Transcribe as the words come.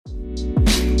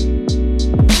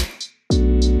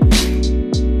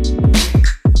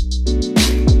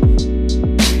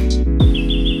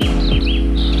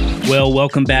Well,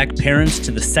 welcome back, parents,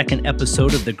 to the second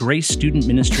episode of the Grace Student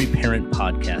Ministry Parent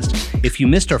Podcast. If you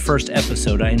missed our first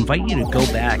episode, I invite you to go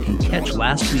back and catch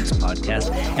last week's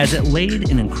podcast, as it laid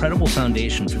an incredible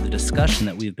foundation for the discussion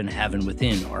that we've been having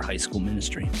within our high school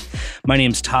ministry. My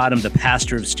name's Todd. I'm the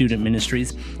pastor of Student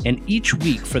Ministries, and each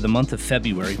week for the month of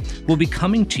February, we'll be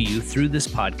coming to you through this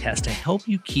podcast to help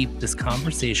you keep this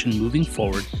conversation moving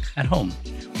forward at home,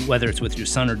 whether it's with your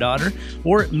son or daughter,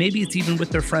 or maybe it's even with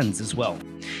their friends as well.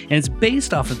 And it's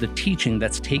based off of the teaching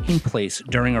that's taking place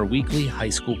during our weekly high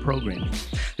school programming.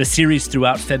 The series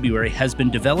throughout February has been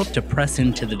developed to press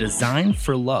into the design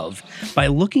for love by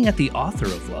looking at the author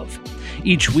of love.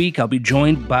 Each week, I'll be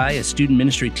joined by a student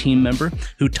ministry team member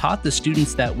who taught the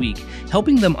students that week,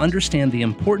 helping them understand the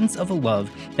importance of a love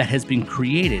that has been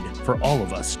created for all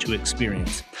of us to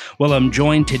experience. Well, I'm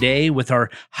joined today with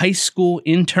our high school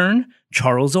intern,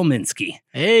 Charles Olminsky.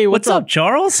 Hey, what's up,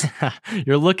 Charles?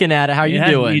 You're looking at it. How you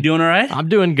doing? You doing all right? I'm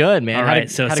doing good, man. All right.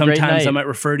 So sometimes I might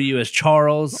refer to you as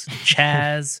Charles,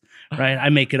 Chaz, right? I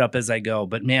make it up as I go.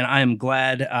 But man, I am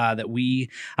glad that we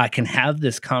can have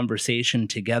this conversation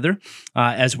together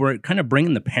as we're kind of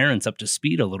bringing the parents up to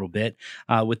speed a little bit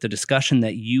with the discussion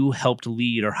that you helped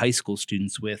lead our high school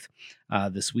students with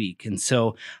this week. And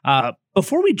so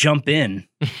before we jump in,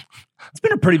 it's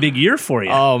been a pretty big year for you.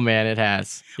 Oh, man, it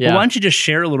has. Yeah. Well, why don't you just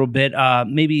share a little bit,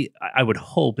 maybe I would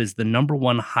hope is the number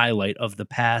one highlight of the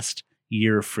past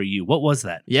year for you. What was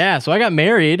that? Yeah, so I got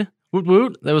married. Woot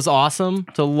woot. That was awesome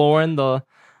to Lauren, the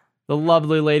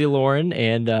lovely lady Lauren.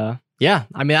 And yeah,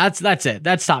 I mean, that's it.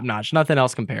 That's top notch. Nothing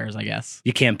else compares, I guess.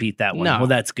 You can't beat that one. No. Well,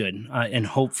 that's good. And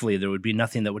hopefully there would be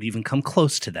nothing that would even come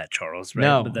close to that, Charles, right?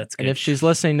 No, but that's good. And if she's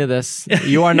listening to this,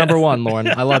 you are number one, Lauren.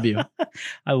 I love you.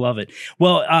 I love it.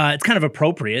 Well, it's kind of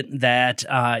appropriate that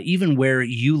even where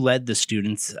you led the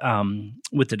students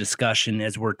with the discussion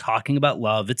as we're talking about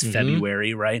love, it's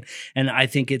February, right? And I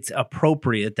think it's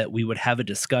appropriate that we would have a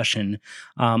discussion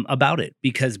about it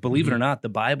because believe it or not, the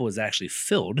Bible is actually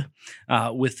filled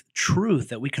with truth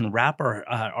that we can wrap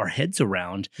our heads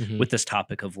around with this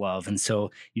topic of love. And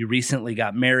so you recently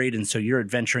got married, and so you're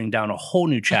adventuring down a whole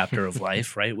new chapter of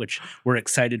life, right? Which we're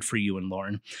excited for you and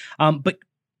Lauren. But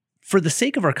for the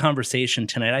sake of our conversation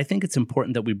tonight, I think it's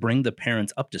important that we bring the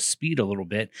parents up to speed a little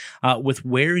bit with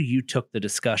where you took the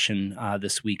discussion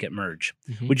this week at Merge.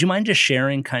 Would you mind just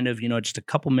sharing kind of, just a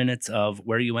couple minutes of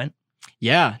where you went?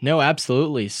 Yeah, no,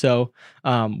 absolutely. So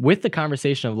with the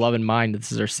conversation of love in mind,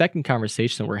 this is our second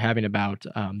conversation that we're having about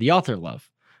the author of love,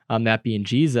 that being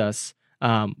Jesus.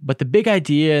 But the big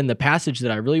idea and the passage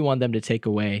that I really want them to take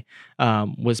away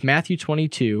was Matthew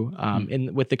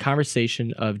 22 with the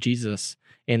conversation of Jesus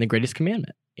and the greatest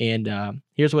commandment. And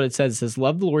here's what it says. It says,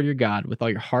 love the Lord your God with all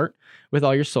your heart, with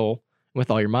all your soul, with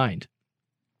all your mind.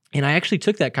 And I actually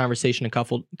took that conversation a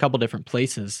couple different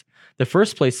places. The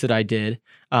first place that I did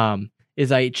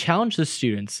is I challenged the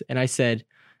students and I said,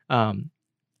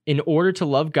 in order to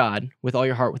love God with all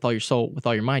your heart, with all your soul, with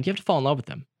all your mind, you have to fall in love with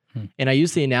him. And I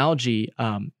used the analogy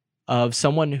of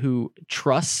someone who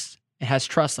has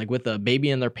trust, like with a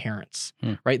baby and their parents,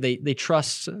 right? They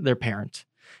trust their parent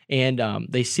and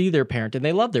they see their parent and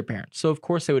they love their parent. So of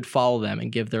course they would follow them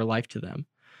and give their life to them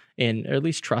and or at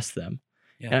least trust them.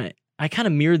 Yeah. And I kind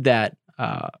of mirrored that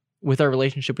with our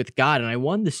relationship with God. And I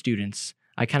wanted the students,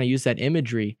 I kind of used that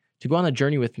imagery to go on a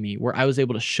journey with me where I was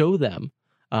able to show them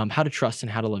how to trust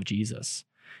and how to love Jesus.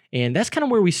 And that's kind of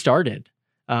where we started.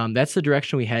 That's the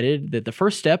direction we headed, that the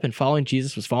first step in following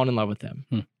Jesus was falling in love with him.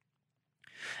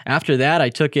 After that, I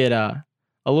took it a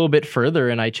little bit further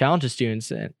and I challenged the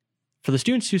students. And for the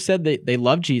students who said they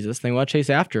love Jesus, they want to chase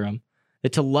after him,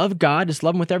 that to love God is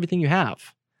love him with everything you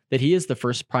have, that he is the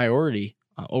first priority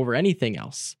over anything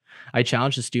else. I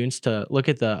challenge the students to look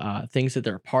at the things that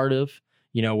they're a part of,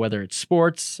 whether it's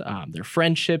sports, their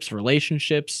friendships,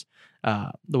 relationships,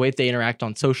 the way that they interact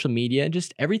on social media, and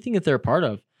just everything that they're a part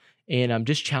of, and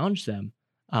just challenge them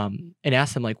and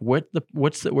ask them like,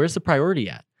 where's the priority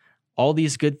at? All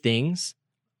these good things,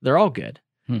 they're all good,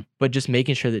 but just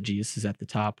making sure that Jesus is at the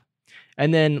top.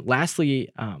 And then lastly,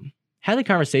 had a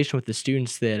conversation with the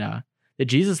students that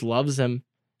Jesus loves them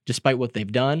despite what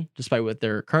they've done, despite what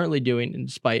they're currently doing, and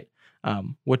despite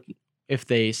what if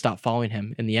they stop following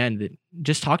him in the end. That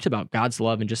just talked about God's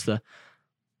love and just the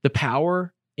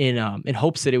power in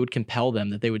hopes that it would compel them,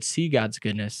 that they would see God's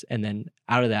goodness, and then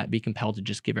out of that be compelled to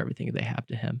just give everything that they have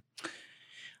to him.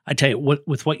 I tell you,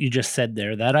 with what you just said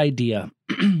there, that idea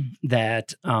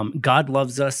that God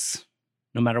loves us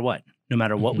no matter what. No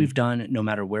matter what we've done, no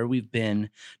matter where we've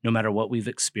been, no matter what we've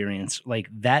experienced, like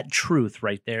that truth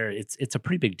right there, it's a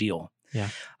pretty big deal. Yeah.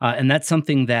 And that's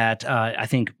something that I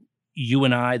think you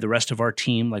and I, the rest of our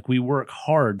team, like we work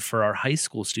hard for our high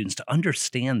school students to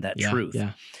understand that truth.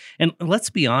 Yeah. And let's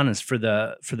be honest, for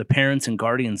the parents and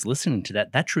guardians listening to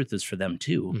that truth is for them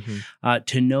too,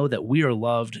 to know that we are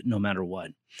loved no matter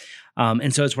what.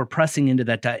 And so as we're pressing into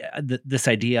this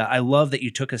idea, I love that you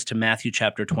took us to Matthew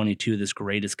chapter 22, this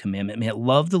greatest commandment. Man,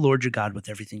 love the Lord your God with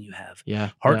everything you have.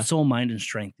 Heart, soul, mind, and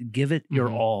strength. Give it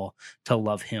your all to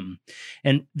love him.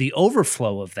 And the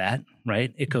overflow of that,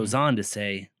 right? It goes on to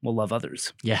say, well, love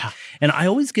others. Yeah. And I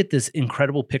always get this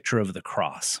incredible picture of the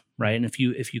cross, right? And if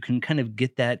you can kind of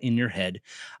get that in your head,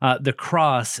 the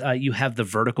cross, you have the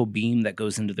vertical beam that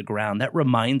goes into the ground. That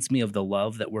reminds me of the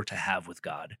love that we're to have with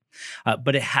God.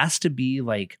 But it has to be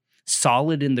like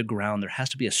solid in the ground. There has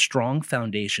to be a strong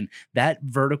foundation. That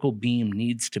vertical beam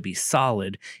needs to be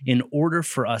solid in order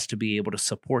for us to be able to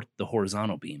support the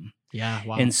horizontal beam. Yeah.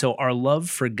 Wow. And so our love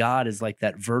for God is like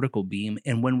that vertical beam.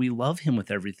 And when we love him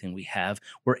with everything we have,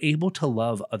 we're able to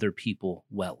love other people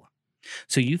well.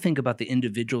 So you think about the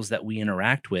individuals that we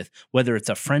interact with, whether it's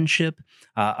a friendship,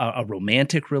 a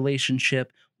romantic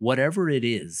relationship, whatever it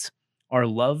is, our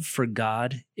love for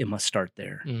God, it must start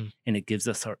there. And it gives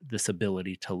us this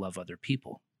ability to love other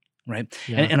people, right?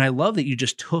 Yeah. And I love that you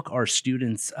just took our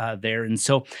students there. And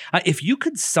so if you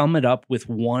could sum it up with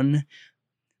one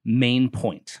main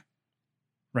point,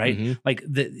 right? Like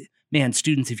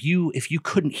students, if you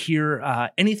couldn't hear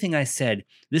anything I said,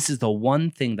 this is the one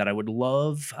thing that I would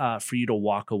love for you to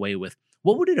walk away with.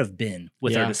 What would it have been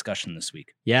with our discussion this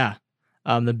week? Yeah.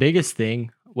 The biggest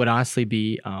thing would honestly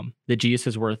be that Jesus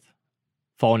is worth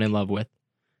falling in love with.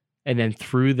 And then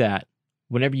through that,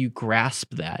 whenever you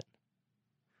grasp that,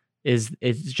 it's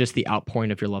just the outpouring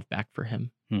of your love back for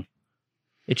him.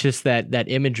 It's just that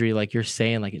imagery, like you're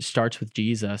saying, like it starts with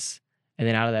Jesus, and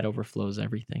then out of that overflows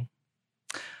everything.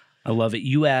 I love it.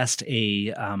 You asked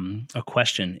a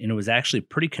question, and it was actually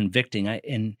pretty convicting.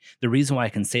 And the reason why I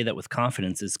can say that with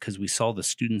confidence is because we saw the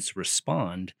students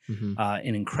respond in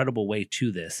an incredible way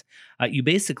to this. You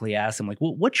basically asked them, like,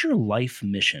 well, what's your life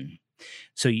mission?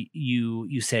 So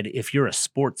you said, if you're a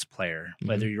sports player,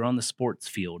 whether you're on the sports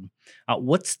field,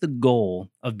 what's the goal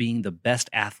of being the best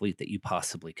athlete that you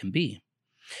possibly can be?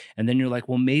 And then you're like,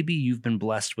 well, maybe you've been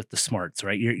blessed with the smarts,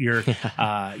 right? You're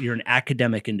an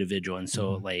academic individual, and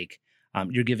so like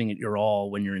you're giving it your all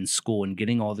when you're in school and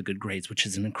getting all the good grades, which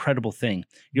is an incredible thing.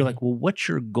 You're like, well, what's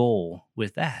your goal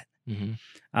with that?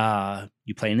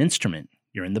 You play an instrument,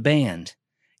 you're in the band,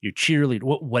 you're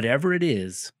cheerleader, whatever it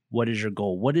is. What is your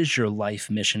goal? What is your life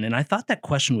mission? And I thought that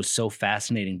question was so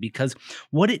fascinating because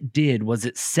what it did was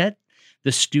it set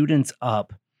the students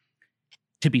up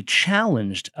to be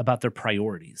challenged about their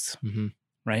priorities,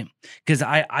 right? Because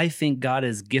I think God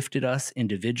has gifted us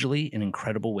individually in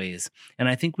incredible ways. And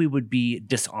I think we would be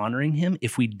dishonoring him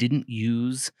if we didn't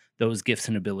use those gifts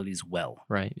and abilities well.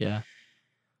 Right, yeah.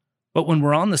 But when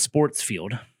we're on the sports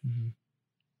field,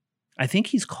 I think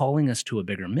he's calling us to a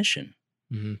bigger mission.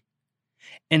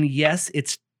 And yes,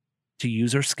 it's to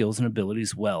use our skills and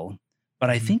abilities well, but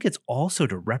I think it's also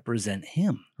to represent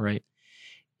him. Right.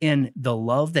 And the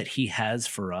love that he has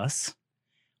for us,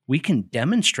 we can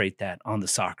demonstrate that on the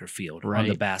soccer field, on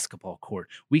the basketball court.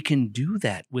 We can do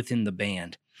that within the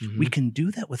band. We can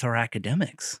do that with our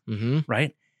academics,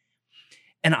 right?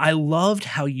 And I loved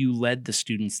how you led the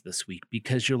students this week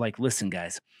because you're like, listen,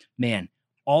 guys, man,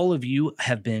 all of you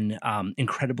have been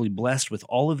incredibly blessed with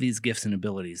all of these gifts and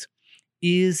abilities.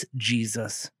 Is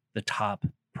Jesus the top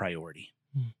priority?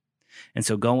 And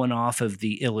so going off of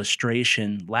the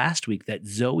illustration last week that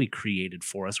Zoe created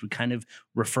for us, we kind of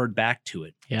referred back to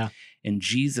it. Yeah. And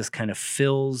Jesus kind of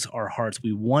fills our hearts.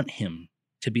 We want him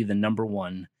to be the number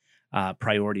one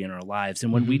priority in our lives.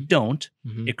 And when we don't,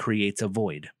 it creates a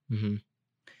void. And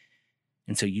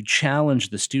so you challenge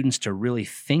the students to really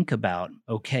think about,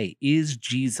 okay, is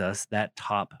Jesus that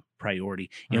top priority?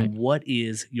 And what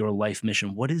is your life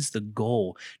mission? What is the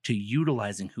goal to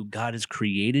utilizing who God has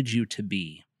created you to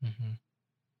be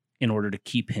in order to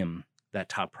keep him that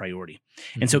top priority?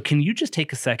 And so can you just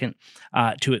take a second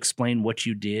to explain what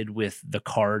you did with the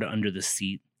card under the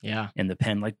seat and the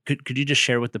pen? Like, could you just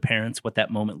share with the parents what that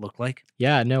moment looked like?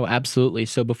 Yeah, no, absolutely.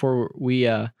 So before we,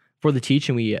 for the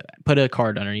teaching, we put a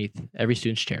card underneath every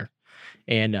student's chair.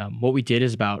 And what we did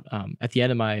is about at the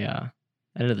end of my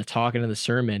end of the talk, end of the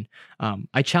sermon,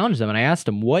 I challenged them and I asked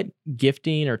them what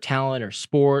gifting or talent or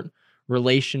sport,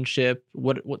 relationship,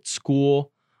 what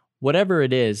school, whatever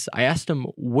it is, I asked them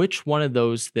which one of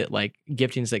those that like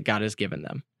giftings that God has given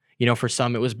them. You know, for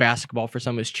some it was basketball, for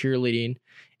some it was cheerleading.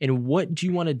 And what do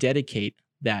you want to dedicate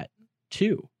that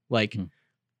to? Like,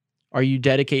 are you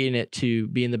dedicating it to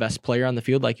being the best player on the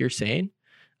field, like you're saying?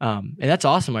 And that's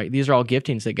awesome. Like, these are all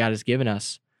giftings that God has given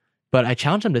us. But I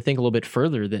challenge them to think a little bit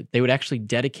further, that they would actually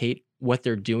dedicate what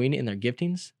they're doing in their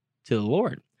giftings to the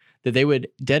Lord, that they would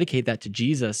dedicate that to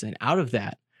Jesus. And out of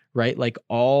that, right, like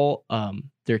all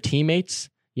their teammates,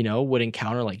 would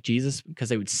encounter like Jesus, because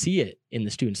they would see it in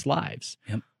the students' lives.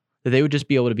 Yep. That they would just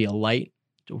be able to be a light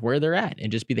to where they're at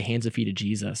and just be the hands and feet of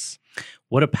Jesus.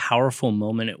 What a powerful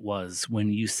moment it was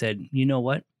when you said, you know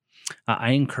what?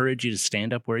 I encourage you to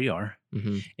stand up where you are,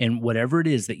 and whatever it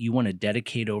is that you want to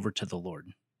dedicate over to the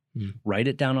Lord, write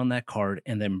it down on that card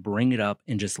and then bring it up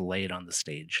and just lay it on the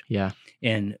stage. Yeah.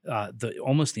 And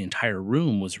almost the entire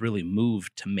room was really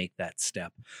moved to make that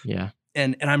step. Yeah.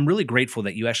 And I'm really grateful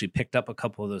that you actually picked up a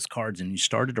couple of those cards and you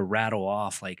started to rattle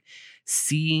off, like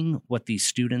seeing what these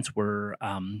students were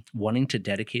wanting to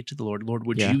dedicate to the Lord. Lord,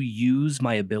 would you use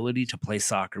my ability to play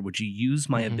soccer? Would you use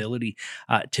my ability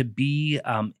to be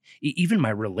even my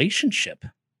relationship,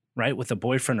 right, with a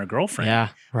boyfriend or girlfriend? Yeah,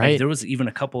 right. There was even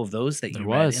a couple of those that you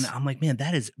read. And I'm like, man,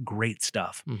 that is great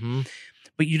stuff.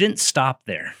 But you didn't stop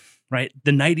there. Right.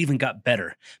 The night even got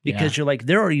better because you're like,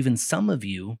 there are even some of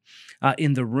you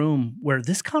in the room where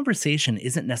this conversation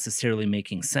isn't necessarily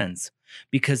making sense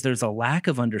because there's a lack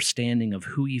of understanding of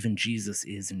who even Jesus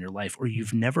is in your life, or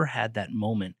you've never had that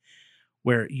moment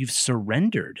where you've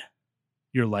surrendered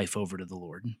your life over to the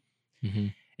Lord.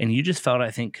 And you just felt, I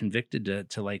think, convicted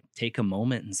to like take a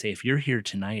moment and say, if you're here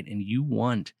tonight and you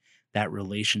want that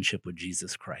relationship with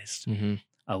Jesus Christ,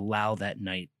 allow that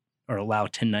night, or allow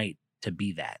tonight to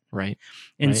be that. Right.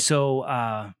 And so,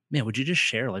 man, would you just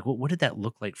share, like, what did that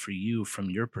look like for you from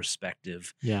your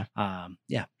perspective? Yeah.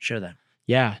 Share that.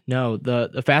 Yeah. No,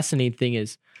 the fascinating thing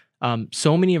is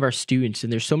so many of our students,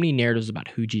 and there's so many narratives about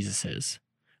who Jesus is,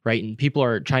 right? And people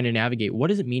are trying to navigate, what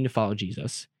does it mean to follow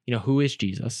Jesus? Who is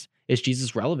Jesus? Is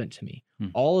Jesus relevant to me?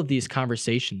 All of these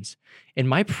conversations. And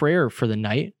my prayer for the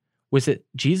night was that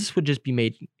Jesus would just be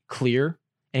made clear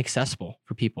and accessible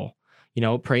for people.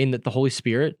 Praying that the Holy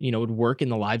Spirit, would work in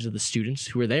the lives of the students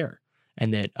who are there.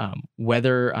 And that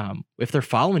whether if they're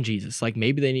following Jesus, like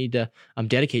maybe they need to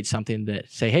dedicate something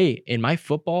that say, hey, in my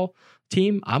football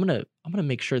team, I'm gonna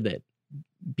make sure that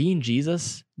being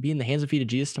the hands and feet of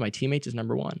Jesus to my teammates is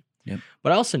number one. Yep.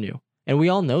 But I also knew, and we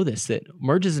all know this, that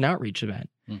Merge is an outreach event.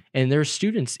 And there are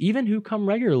students, even who come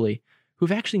regularly,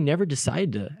 who've actually never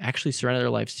decided to actually surrender their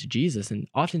lives to Jesus. And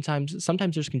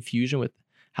sometimes there's confusion with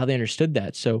how they understood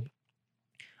that. So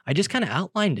I just kind of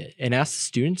outlined it and asked the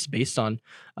students based on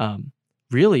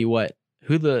really what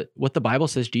the Bible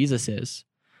says Jesus is,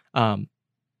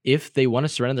 if they want to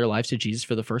surrender their lives to Jesus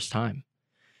for the first time.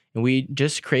 And we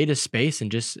just created a space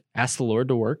and just asked the Lord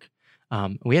to work.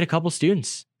 We had a couple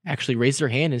students actually raise their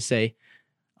hand and say,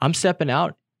 I'm stepping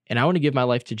out and I want to give my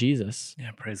life to Jesus.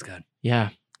 Yeah, praise God. Yeah.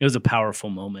 It was a powerful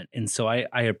moment. And so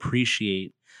I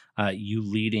appreciate you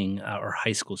leading our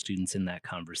high school students in that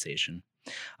conversation.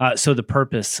 So the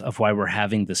purpose of why we're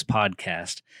having this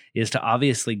podcast is to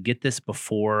obviously get this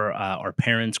before our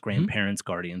parents, grandparents,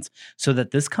 guardians, so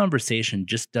that this conversation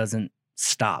just doesn't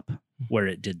stop where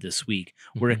it did this week,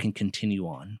 where it can continue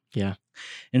on. Yeah.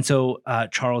 And so,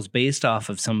 Charles, based off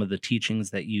of some of the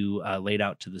teachings that you laid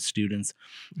out to the students,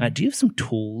 do you have some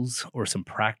tools or some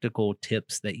practical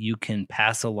tips that you can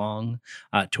pass along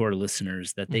to our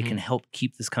listeners that they can help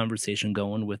keep this conversation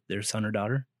going with their son or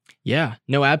daughter? Yeah,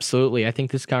 no, absolutely. I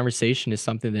think this conversation is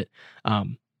something that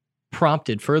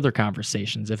prompted further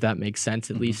conversations, if that makes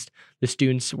sense. At least the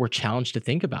students were challenged to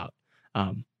think about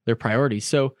their priorities.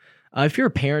 So if you're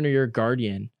a parent or you're a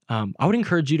guardian, I would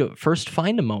encourage you to first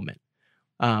find a moment.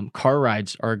 Car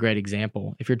rides are a great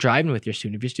example. If you're driving with your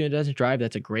student, if your student doesn't drive,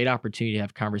 that's a great opportunity to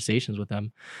have conversations with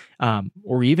them,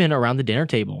 or even around the dinner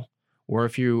table. Or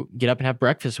if you get up and have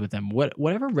breakfast with them,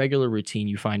 whatever regular routine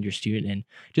you find your student in,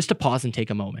 just to pause and take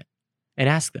a moment and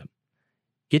ask them.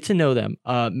 Get to know them.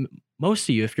 Most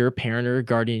of you, if you're a parent or a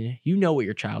guardian, you know what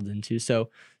your child's into. So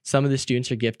some of the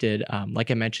students are gifted,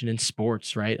 like I mentioned, in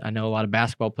sports, right? I know a lot of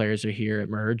basketball players are here at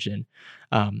Merge,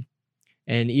 and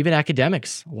even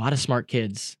academics, a lot of smart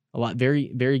kids, a lot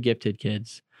very, very gifted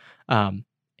kids, and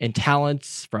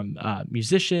talents from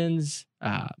musicians,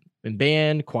 in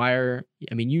band, choir,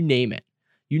 I mean, you name it.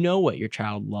 You know what your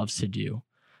child loves to do.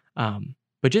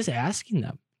 But just asking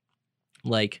them,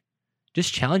 like,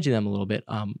 just challenging them a little bit.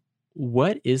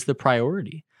 What is the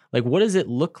priority? Like, what does it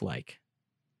look like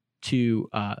to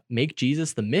make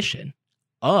Jesus the mission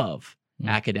of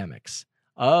academics,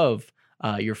 of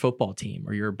your football team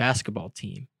or your basketball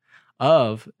team,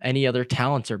 of any other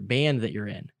talents or band that you're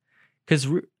in?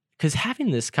 Because having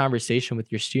this conversation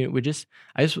with your student would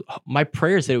my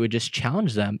prayer is that it would just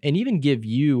challenge them and even give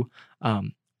you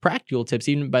practical tips,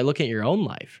 even by looking at your own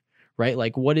life, right?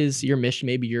 Like, what is your mission?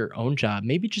 Maybe your own job,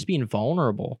 maybe just being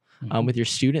vulnerable with your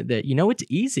student that, it's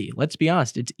easy. Let's be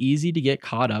honest. It's easy to get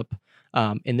caught up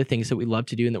in the things that we love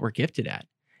to do and that we're gifted at.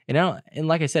 And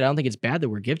like I said, I don't think it's bad that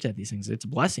we're gifted at these things. It's a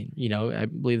blessing. I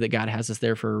believe that God has us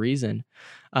there for a reason.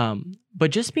 But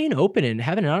just being open and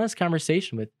having an honest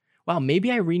conversation with, wow,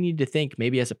 maybe I really need to think,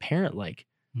 maybe as a parent, like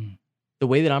the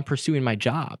way that I'm pursuing my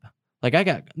job. Like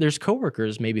there's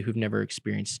coworkers maybe who've never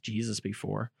experienced Jesus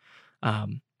before.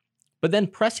 But then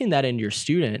pressing that into your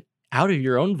student out of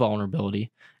your own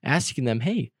vulnerability, asking them,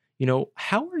 hey,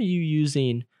 how are you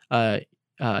using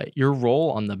your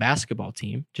role on the basketball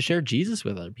team to share Jesus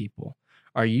with other people?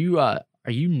 Are you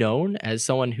known as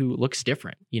someone who looks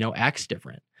different, acts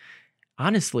different?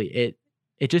 Honestly,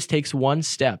 it just takes one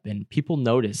step, and people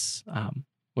notice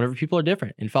whenever people are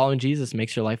different, and following Jesus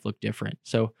makes your life look different.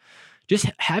 So just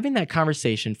having that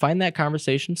conversation, find that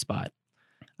conversation spot.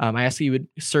 I ask that you would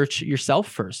search yourself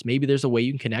first. Maybe there's a way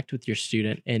you can connect with your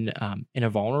student in a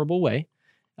vulnerable way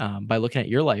by looking at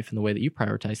your life and the way that you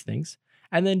prioritize things.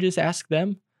 And then just ask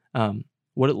them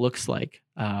what it looks like,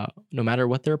 no matter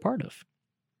what they're a part of.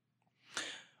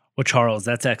 Well, Charles,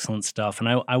 that's excellent stuff. And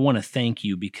I want to thank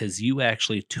you because you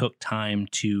actually took time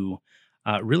to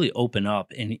really open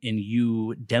up and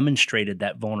you demonstrated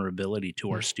that vulnerability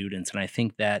to our students. And I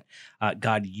think that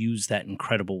God used that in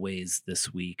incredible ways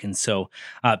this week. And so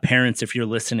parents, if you're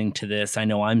listening to this, I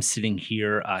know I'm sitting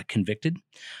here convicted.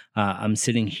 I'm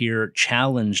sitting here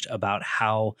challenged about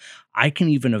how I can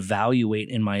even evaluate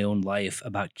in my own life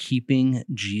about keeping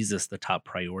Jesus the top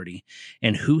priority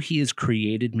and who he has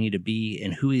created me to be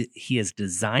and who he has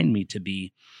designed me to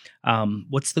be.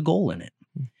 What's the goal in it?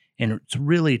 And it's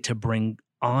really to bring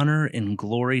honor and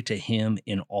glory to him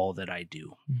in all that I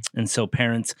do. And so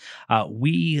parents,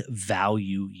 we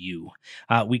value you.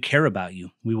 We care about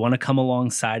you. We want to come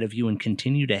alongside of you and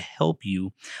continue to help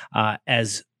you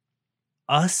as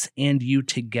us and you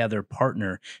together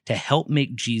partner to help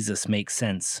make Jesus make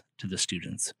sense to the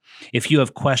students. If you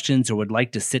have questions or would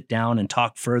like to sit down and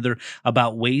talk further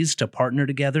about ways to partner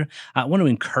together, I want to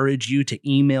encourage you to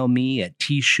email me at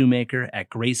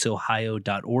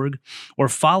tschumaker@graceohio.org or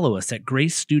follow us at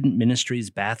Grace Student Ministries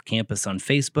Bath Campus on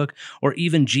Facebook or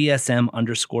even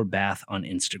GSM_Bath on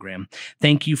Instagram.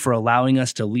 Thank you for allowing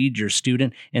us to lead your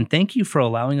student, and thank you for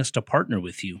allowing us to partner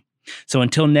with you. So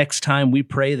until next time, we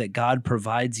pray that God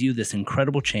provides you this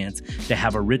incredible chance to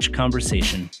have a rich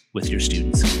conversation with your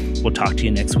students. We'll talk to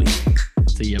you next week.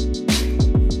 See you.